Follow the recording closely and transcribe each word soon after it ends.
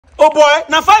Oh boy,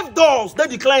 now $5 they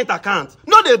the client account.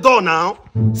 No the door now.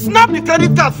 Snap the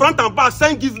credit card front and back,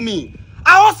 send give me.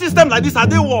 Our system like this,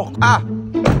 they work. Ah,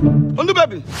 Ondu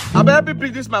baby, I better help you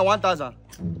pick this my 1,000.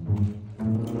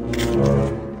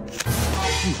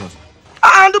 Jesus.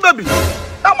 Ah, Ondu baby,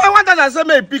 now my 1,000 say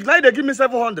me pick, now they give me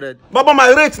 700. But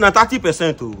my rate's na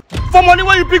 30% too. For money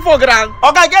when you pick for grand.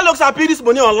 Okay, get looks at this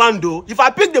money online though. If I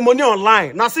pick the money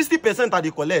online, now 60% are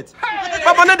the collect.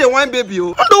 Papa, no, they want baby.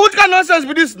 Oh. What kind of nonsense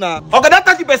be this now? Okay, that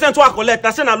 30% to I collect,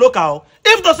 I say na local.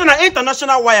 If those na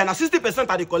international wire, na 60%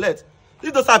 are the collect.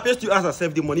 If those are paid to us, I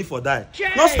save the money for that.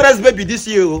 No stress, baby, this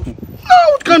year. Oh.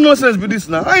 What kind of nonsense be this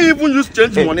now? I even use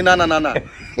change money, nah.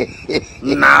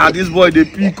 Nah, this boy they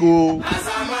pick oh.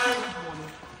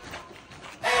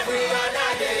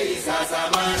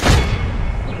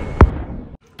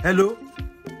 Hello?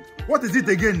 What is it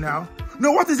again now?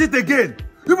 No, what is it again?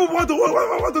 People want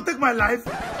to take my life?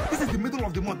 This is the middle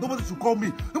of the month. Nobody should call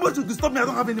me. Nobody should disturb me. I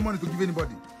don't have any money to give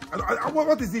anybody.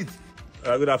 What is it?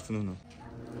 Good afternoon.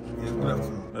 Yes, good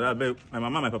afternoon. My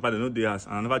mama and my papa, they know they ask,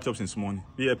 and I never chop since morning.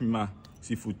 They help me, ma,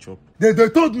 see food chop. They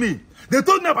told me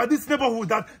about this neighborhood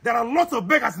that there are lots of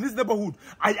beggars in this neighborhood.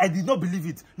 I did not believe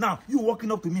it. Now, you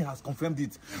walking up to me has confirmed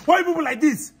it. Why people like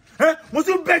this? Eh? Must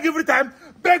you beg every time?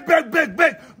 Beg up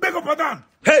and down.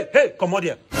 Hey, come on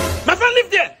here. My friend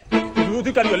live there. You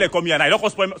think your leg come here and I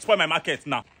don't spoil my market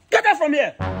now. Get out from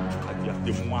here.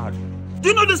 Do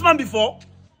you know this man before?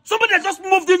 Somebody that just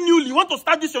moved in newly, want to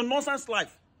start this your nonsense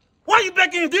life. Why are you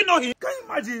begging him? Do you know him? Can you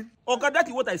imagine? Oh God, that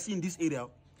is what I see in this area.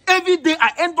 Every day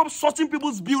I end up sorting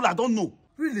people's bill I don't know.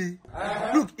 Really?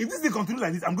 Look, if this thing continues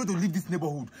like this, I'm going to leave this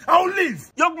neighborhood. I'll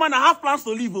leave. Young man, I have plans to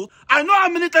leave. Oh. I know how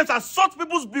many times I sort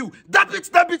people's bill. Debit.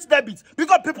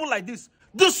 Because people like this,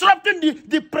 disrupting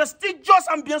the prestigious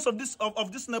ambience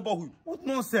of this neighborhood. What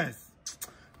nonsense?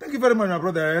 Thank you very much, my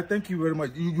brother. Thank you very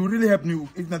much. You really helped me.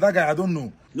 If not that guy, I don't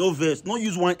know. No verse. No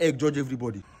use one egg, judge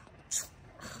everybody.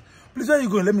 Please, where you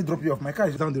going? Let me drop you off. My car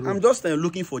is down the road. I'm just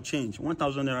looking for change.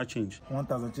 1,000 naira change.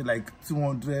 1,000 change, like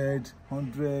 200,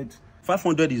 100.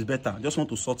 500 is better. Just want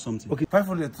to sort something. Okay,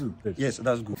 500 too. Yes,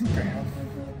 that's good. I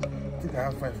think I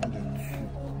have 500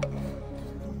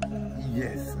 too.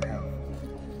 Yes, I have.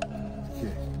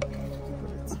 Here.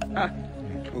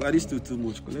 Okay, this too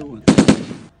much. Collect one.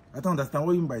 I don't understand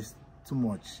what you mean by too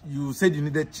much. You said you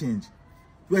needed change.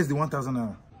 Where's the 1,000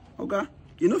 naira? Okay,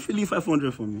 you know, feeling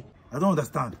 500 for me. I don't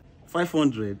understand.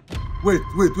 500. Wait.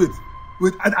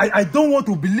 I don't want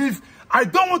to believe. I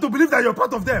don't want to believe that you're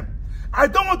part of them. I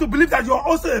don't want to believe that you're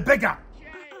also a beggar.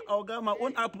 Okay, my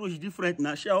own approach is different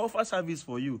now. She offer service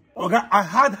for you. Okay, I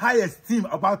had high esteem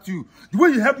about you. The way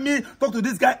you helped me talk to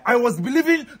this guy, I was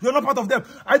believing you're not part of them.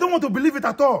 I don't want to believe it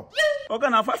at all. Okay,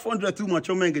 now 500 too much.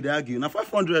 You're get argue. Now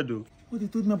 500 though. What they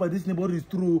told me about this neighborhood is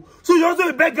true. So you're also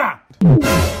a beggar.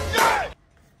 Yeah.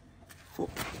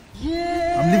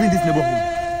 I'm leaving this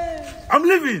neighborhood. I'm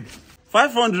leaving.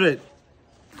 500.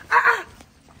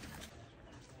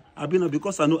 I been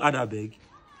because I know other beg.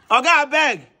 Okay, I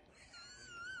beg.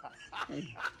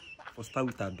 Hey, for start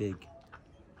with a beg.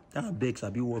 That begs I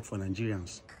be work for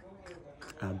Nigerians.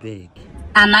 I beg.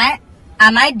 Am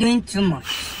I doing too much?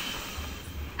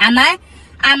 Am I?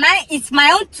 It's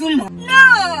my own too much.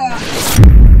 No.